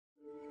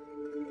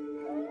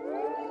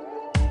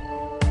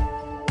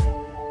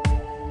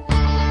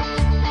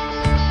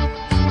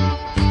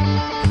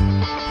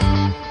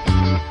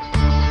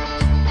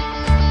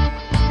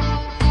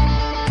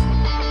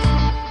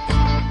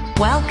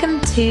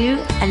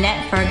to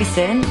Annette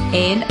Ferguson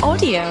in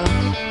audio.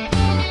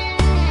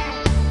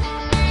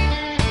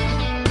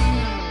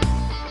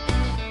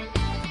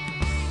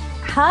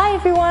 Hi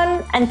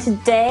everyone, and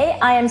today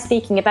I am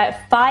speaking about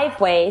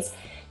 5 ways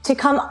to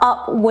come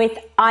up with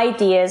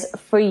ideas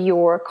for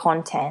your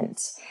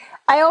content.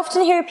 I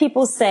often hear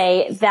people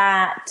say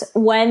that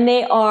when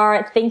they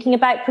are thinking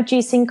about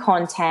producing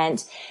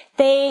content,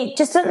 they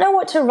just don't know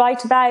what to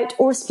write about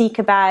or speak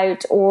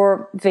about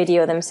or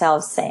video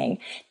themselves saying.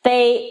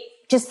 They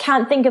just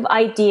can't think of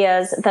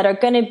ideas that are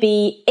going to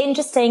be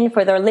interesting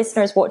for their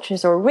listeners,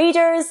 watchers, or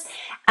readers,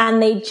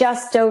 and they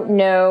just don't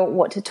know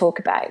what to talk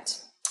about.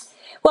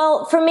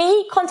 Well, for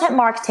me, content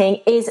marketing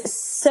is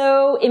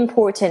so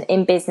important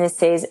in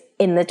businesses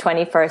in the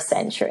 21st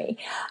century.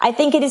 I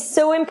think it is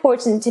so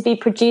important to be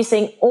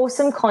producing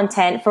awesome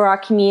content for our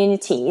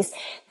communities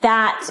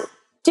that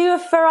do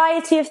a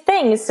variety of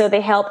things. So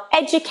they help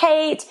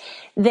educate,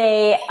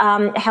 they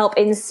help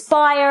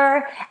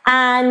inspire,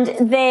 and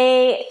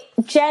they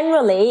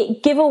generally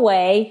give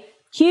away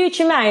huge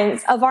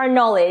amounts of our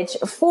knowledge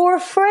for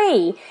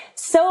free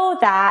so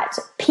that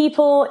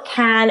people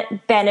can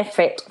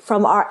benefit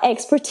from our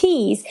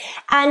expertise.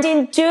 And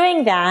in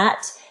doing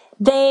that,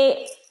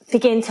 they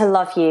begin to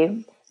love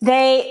you.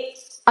 They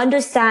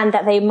understand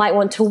that they might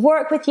want to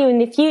work with you in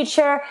the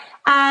future,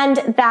 and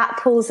that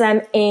pulls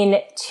them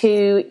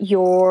into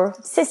your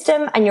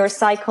system and your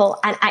cycle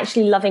and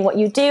actually loving what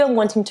you do and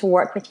wanting to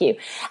work with you.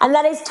 And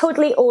that is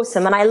totally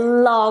awesome. And I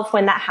love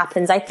when that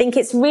happens. I think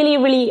it's really,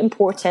 really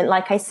important,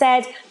 like I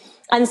said.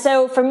 And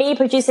so for me,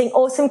 producing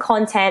awesome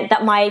content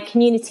that my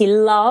community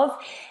love,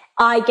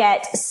 I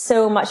get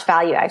so much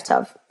value out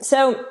of.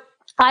 So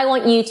I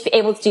want you to be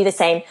able to do the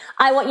same.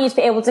 I want you to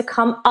be able to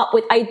come up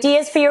with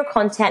ideas for your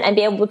content and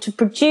be able to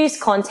produce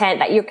content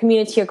that your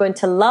community are going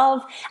to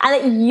love and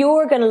that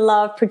you're going to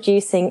love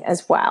producing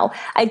as well.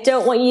 I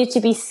don't want you to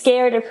be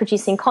scared of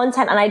producing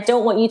content, and I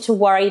don't want you to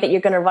worry that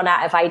you're going to run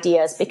out of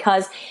ideas,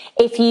 because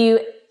if you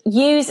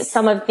use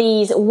some of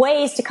these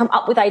ways to come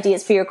up with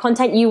ideas for your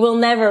content, you will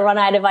never run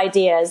out of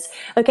ideas.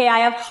 Okay, I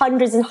have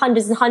hundreds and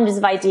hundreds and hundreds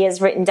of ideas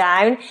written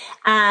down,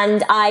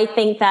 and I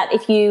think that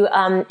if you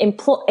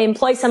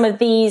employ some of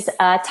these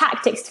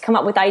tactics to come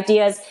up with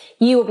ideas,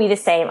 you will be the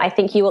same. I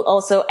think you will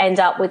also end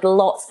up with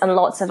lots and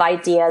lots of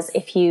ideas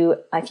if you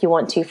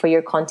want to for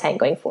your content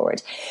going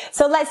forward.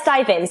 So let's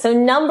dive in. So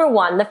number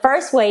 1, the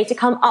first way to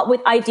come up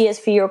with ideas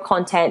for your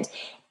content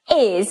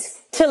is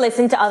to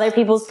listen to other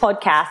people's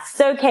podcasts.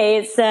 Okay,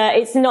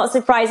 it's not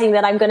surprising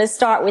that I'm going to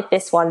start with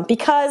this one,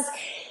 because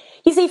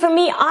you see, for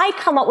me, I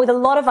come up with a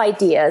lot of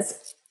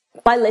ideas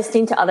by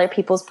listening to other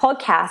people's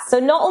podcasts. So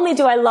not only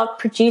do I love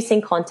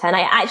producing content,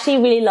 I actually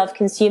really love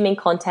consuming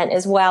content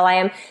as well. I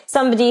am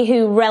somebody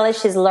who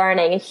relishes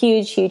learning a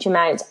huge, huge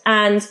amount,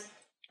 and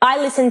I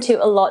listen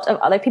to a lot of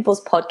other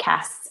people's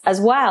podcasts as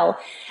well.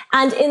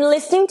 And in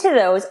listening to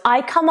those,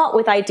 I come up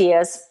with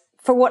ideas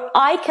for what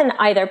I can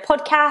either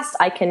podcast,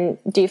 I can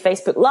do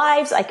Facebook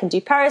Lives, I can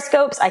do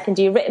Periscopes, I can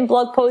do written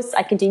blog posts,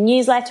 I can do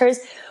newsletters,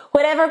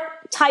 whatever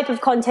type of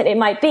content it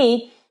might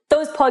be.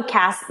 Those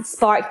podcasts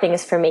spark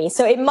things for me.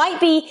 So it might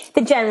be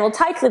the general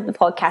title of the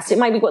podcast. It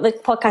might be what the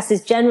podcast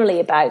is generally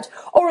about.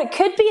 Or it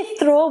could be a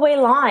throwaway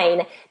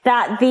line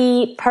that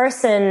the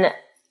person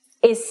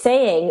is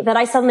saying that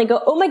I suddenly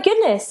go, oh my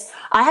goodness,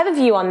 I have a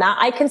view on that.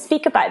 I can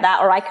speak about that,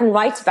 or I can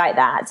write about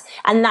that.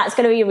 And that's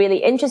going to be really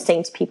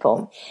interesting to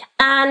people.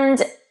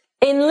 And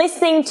in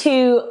listening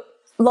to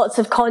lots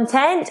of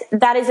content,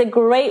 that is a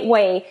great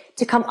way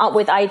to come up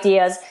with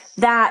ideas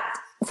that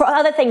for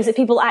other things that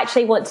people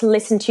actually want to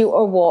listen to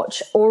or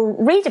watch or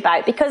read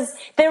about, because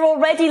they're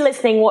already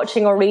listening,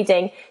 watching, or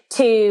reading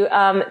to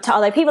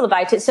other people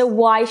about it. So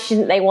why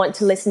shouldn't they want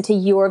to listen to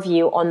your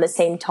view on the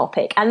same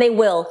topic? And they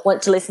will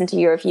want to listen to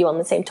your view on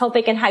the same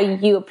topic and how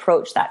you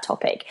approach that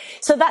topic.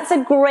 So that's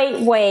a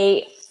great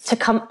way to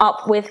come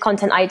up with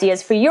content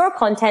ideas for your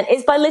content,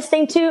 is by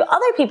listening to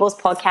other people's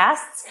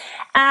podcasts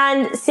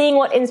and seeing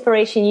what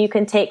inspiration you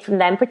can take from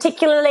them,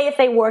 particularly if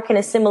they work in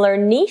a similar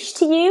niche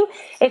to you.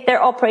 If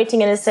they're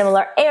operating in a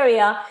similar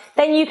area,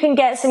 then you can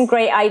get some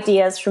great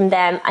ideas from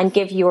them and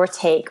give your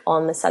take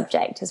on the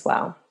subject as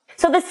well.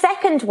 So the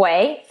second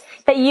way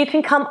that you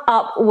can come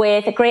up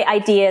with great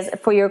ideas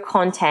for your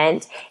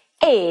content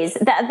is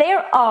that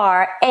there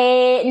are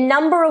a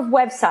number of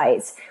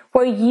websites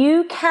where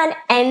you can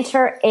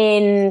enter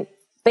in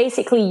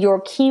basically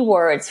your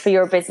keywords for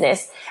your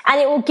business,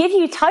 and it will give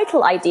you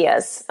title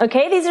ideas.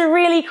 Okay, these are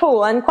really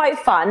cool and quite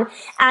fun,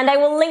 and I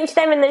will link to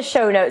them in the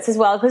show notes as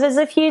well, because there's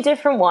a few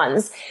different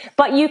ones.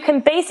 But you can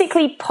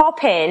basically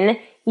pop in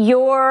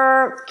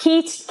your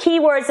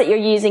keywords that you're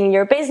using in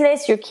your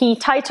business, your key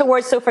title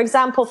words. So for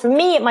example, for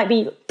me, it might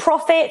be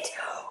profit,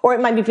 or it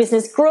might be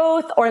business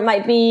growth, or it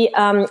might be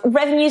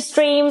revenue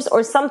streams,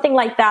 or something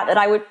like that, that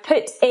I would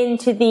put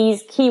into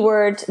these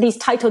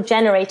title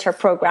generator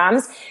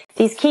programs,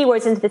 these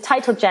keywords into the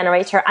title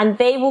generator, and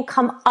they will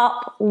come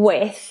up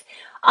with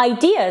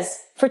ideas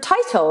for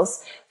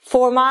titles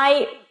for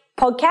my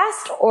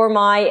podcast or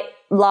my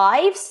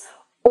lives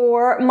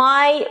or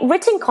my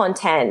written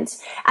content,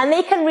 and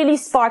they can really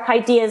spark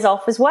ideas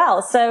off as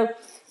well. So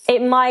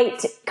it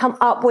might come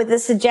up with a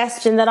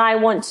suggestion that I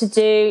want to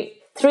do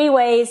 3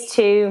 ways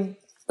to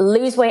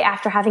lose weight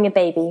after having a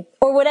baby,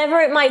 or whatever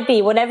it might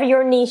be, whatever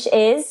your niche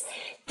is.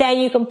 Then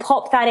you can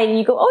pop that in and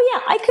you go, oh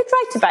yeah, I could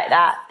write about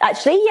that.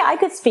 Actually, yeah, I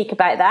could speak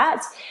about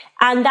that.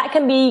 And that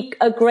can be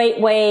a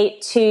great way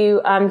to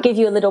give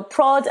you a little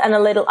prod and a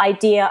little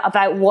idea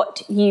about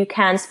what you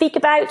can speak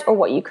about or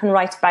what you can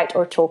write about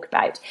or talk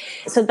about.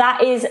 So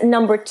that is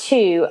number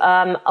 2,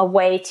 a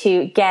way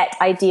to get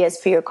ideas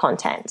for your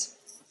content.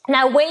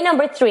 Now, way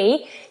number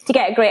 3 to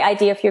get a great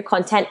idea for your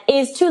content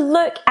is to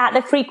look at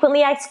the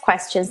frequently asked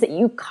questions that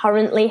you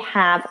currently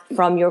have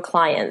from your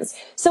clients.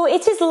 So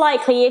it is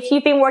likely, if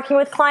you've been working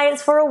with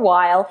clients for a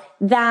while,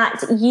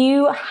 that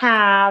you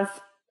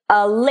have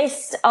a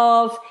list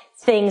of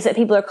things that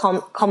people are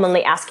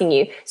commonly asking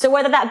you. So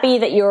whether that be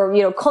that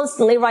you're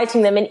constantly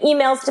writing them in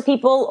emails to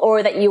people,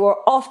 or that you are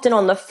often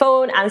on the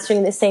phone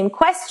answering the same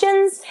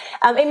questions,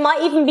 it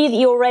might even be that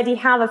you already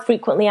have a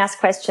frequently asked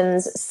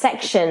questions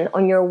section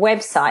on your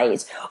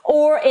website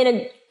or in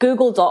a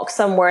Google Doc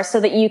somewhere so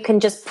that you can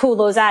just pull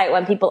those out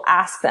when people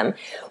ask them.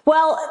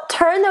 Well,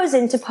 turn those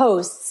into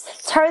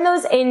posts, turn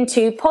those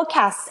into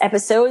podcast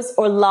episodes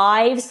or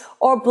lives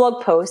or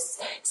blog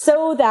posts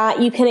so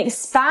that you can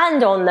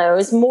expand on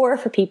those more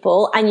for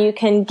people and you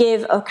can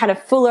give a kind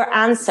of fuller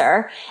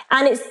answer,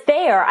 and it's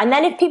there. And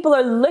then if people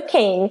are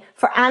looking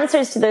for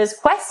answers to those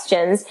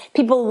questions,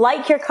 people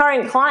like your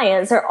current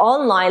clients are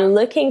online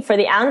looking for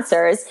the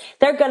answers,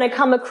 they're going to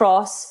come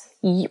across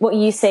what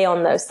you say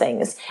on those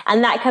things.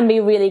 And that can be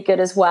really good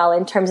as well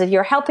in terms of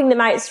you're helping them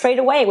out straight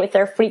away with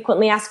their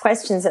frequently asked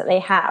questions that they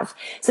have.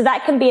 So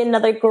that can be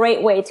another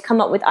great way to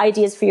come up with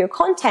ideas for your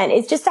content,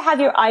 is just to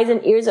have your eyes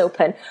and ears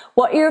open.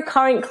 What are your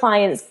current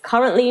clients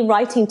currently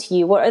writing to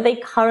you? What are they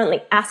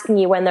currently asking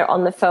you when they're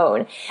on the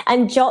phone?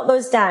 And jot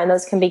those down.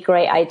 Those can be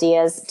great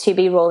ideas to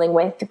be rolling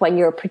with when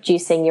you're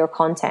producing your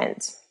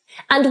content.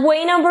 And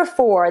way number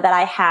 4 that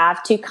I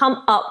have to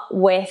come up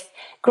with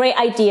great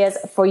ideas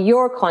for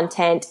your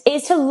content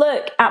is to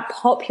look at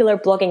popular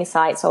blogging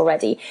sites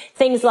already.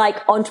 Things like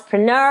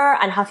Entrepreneur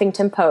and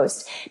Huffington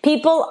Post.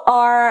 People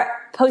are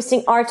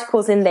posting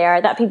articles in there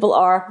that people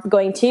are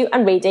going to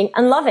and reading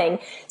and loving.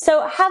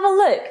 So have a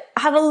look.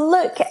 Have a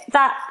look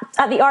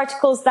at the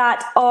articles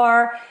that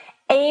are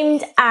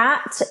aimed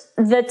at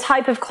the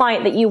type of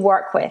client that you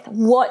work with.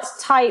 What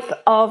type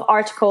of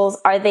articles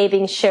are they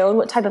being shown?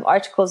 What type of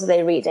articles are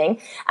they reading?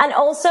 And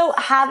also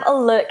have a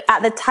look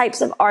at the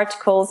types of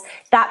articles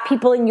that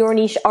people in your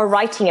niche are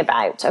writing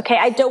about. Okay,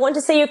 I don't want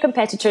to say your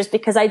competitors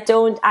because I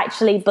don't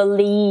actually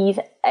believe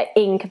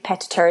in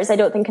competitors. I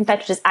don't think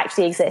competitors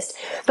actually exist.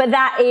 But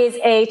that is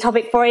a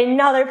topic for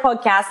another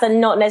podcast and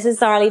not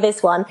necessarily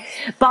this one.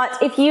 But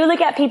if you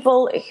look at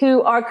people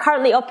who are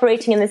currently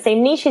operating in the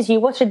same niche as you,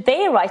 what are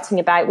they writing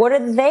about? What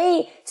are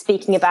they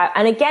speaking about?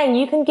 And again,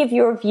 you can give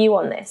your view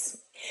on this.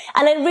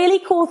 And a really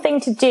cool thing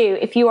to do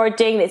if you are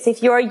doing this,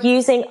 if you are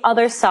using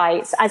other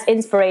sites as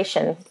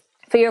inspiration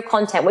for your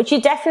content, which you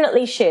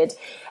definitely should.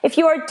 If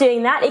you are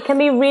doing that, it can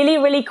be really,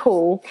 really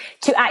cool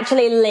to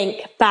actually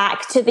link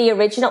back to the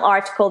original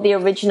article, the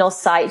original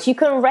site. You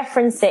can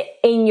reference it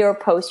in your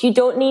post. You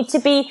don't need to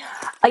be,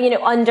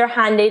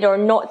 underhanded or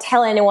not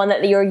tell anyone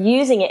that you're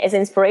using it as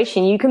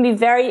inspiration. You can be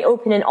very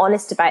open and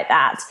honest about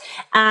that.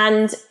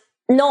 And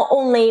not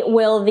only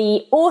will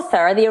the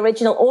author, the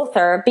original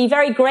author, be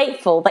very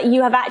grateful that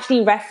you have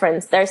actually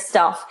referenced their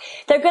stuff,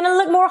 they're going to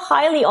look more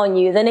highly on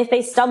you than if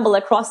they stumble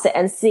across it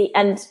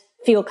and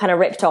feel kind of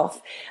ripped off.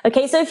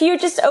 Okay, so if you're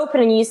just open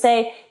and you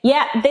say,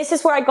 yeah, this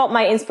is where I got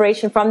my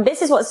inspiration from,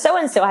 this is what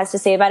so-and-so has to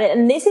say about it,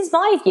 and this is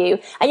my view,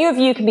 and your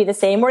view can be the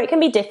same or it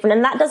can be different,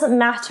 and that doesn't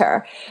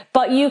matter.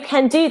 But you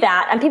can do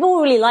that, and people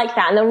will really like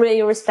that, and they'll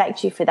really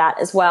respect you for that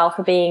as well,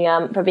 for being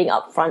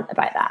upfront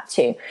about that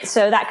too.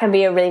 So that can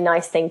be a really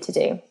nice thing to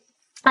do.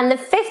 And the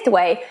 5th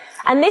way,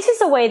 and this is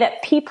a way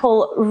that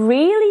people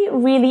really,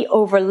 really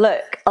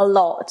overlook a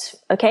lot,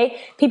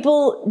 okay?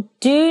 People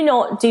do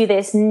not do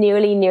this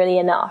nearly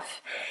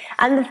enough.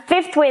 And the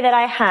 5th way that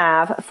I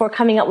have for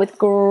coming up with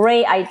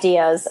great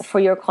ideas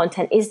for your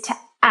content is to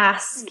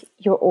ask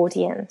your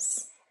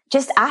audience.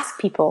 Just ask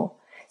people.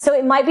 So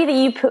it might be that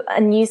you put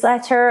a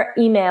newsletter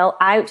email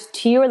out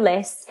to your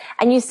list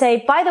and you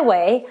say, by the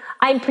way,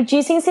 I'm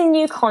producing some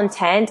new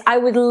content. I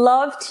would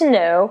love to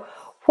know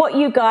what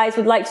you guys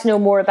would like to know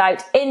more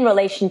about in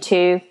relation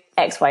to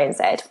X, Y, and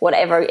Z,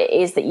 whatever it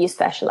is that you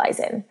specialize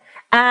in.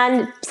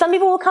 And some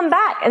people will come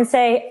back and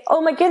say,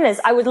 oh my goodness,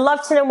 I would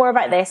love to know more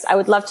about this. I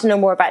would love to know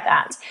more about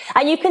that.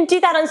 And you can do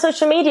that on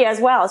social media as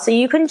well. So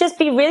you can just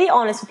be really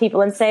honest with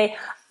people and say,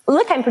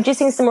 look, I'm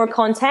producing some more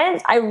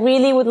content. I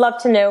really would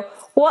love to know,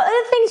 what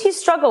are the things you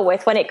struggle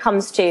with when it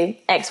comes to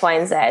X, Y,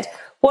 and Z?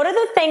 What are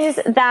the things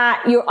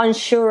that you're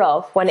unsure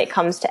of when it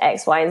comes to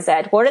X, Y, and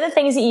Z? What are the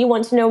things that you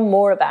want to know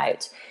more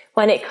about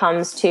when it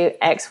comes to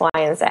X, Y,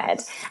 and Z?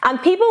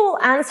 And people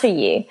will answer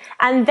you,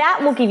 and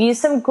that will give you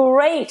some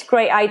great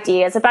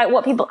ideas about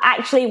what people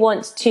actually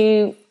want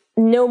to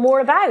know more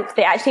about,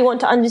 they actually want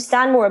to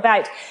understand more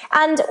about.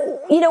 And,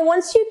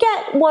 once you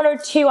get one or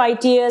two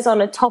ideas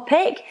on a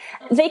topic,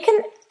 they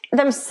can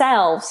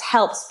themselves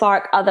help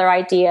spark other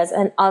ideas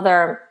and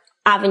other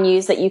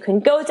avenues that you can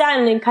go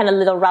down and kind of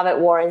little rabbit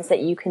warrens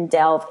that you can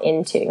delve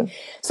into.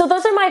 So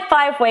those are my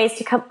 5 ways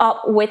to come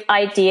up with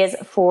ideas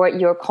for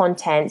your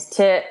content,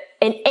 to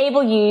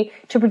enable you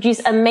to produce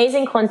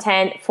amazing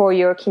content for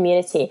your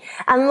community.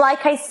 And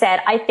like I said,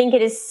 I think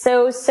it is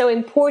so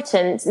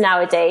important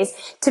nowadays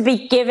to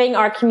be giving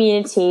our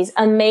communities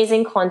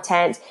amazing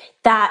content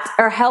that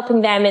are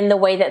helping them in the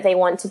way that they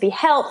want to be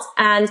helped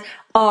and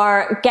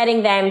are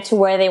getting them to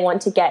where they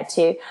want to get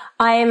to.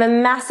 I am a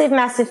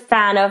massive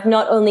fan of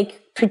not only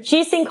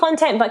producing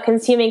content, but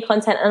consuming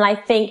content. And I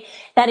think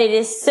that it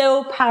is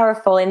so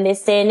powerful in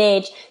this day and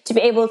age to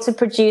be able to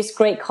produce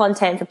great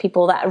content for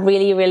people that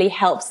really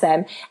helps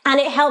them. And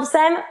it helps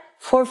them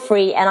for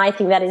free. And I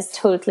think that is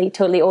totally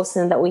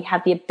awesome that we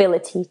have the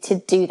ability to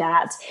do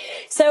that.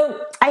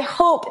 So I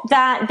hope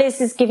that this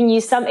has given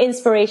you some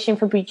inspiration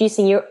for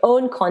producing your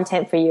own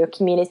content for your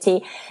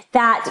community,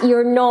 that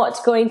you're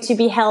not going to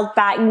be held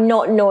back,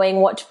 not knowing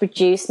what to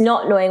produce,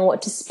 not knowing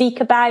what to speak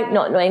about,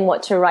 not knowing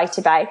what to write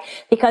about,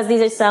 because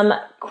these are some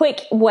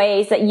quick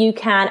ways that you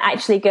can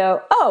actually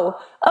go,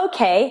 oh,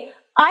 okay,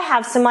 I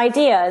have some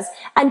ideas,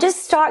 and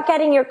just start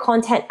getting your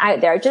content out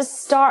there.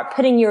 Just start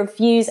putting your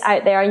views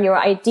out there and your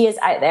ideas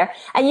out there,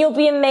 and you'll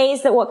be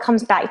amazed at what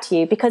comes back to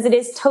you, because it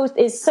is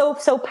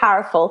so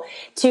powerful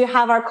to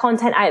have our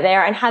content out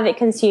there and have it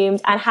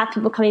consumed and have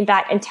people coming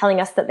back and telling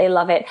us that they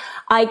love it.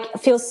 I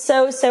feel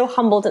so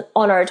humbled and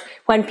honored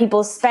when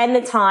people spend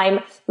the time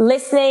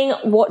listening,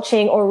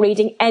 watching, or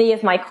reading any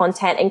of my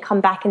content and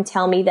come back and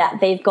tell me that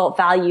they've got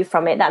value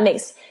from it. That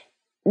makes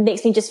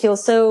me just feel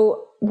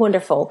so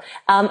wonderful.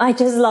 I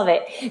just love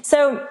it.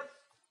 So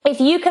if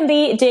you can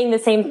be doing the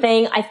same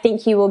thing, I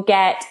think you will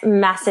get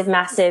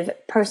massive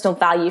personal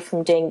value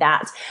from doing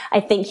that. I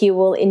think you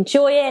will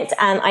enjoy it,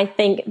 and I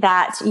think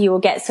that you will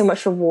get so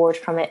much reward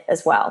from it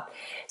as well.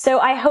 So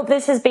I hope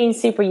this has been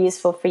super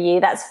useful for you.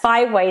 That's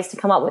 5 ways to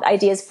come up with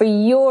ideas for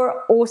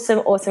your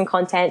awesome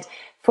content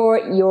for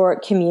your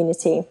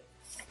community.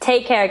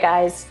 Take care,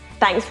 guys.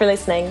 Thanks for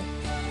listening.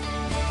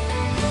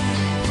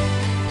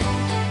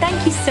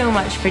 Thank you so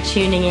much for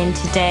tuning in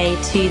today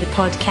to the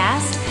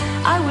podcast.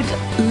 I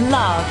would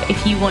love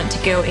if you want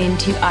to go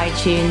into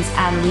iTunes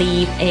and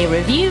leave a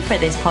review for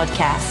this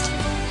podcast.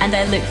 And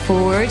I look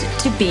forward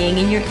to being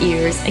in your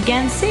ears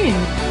again soon.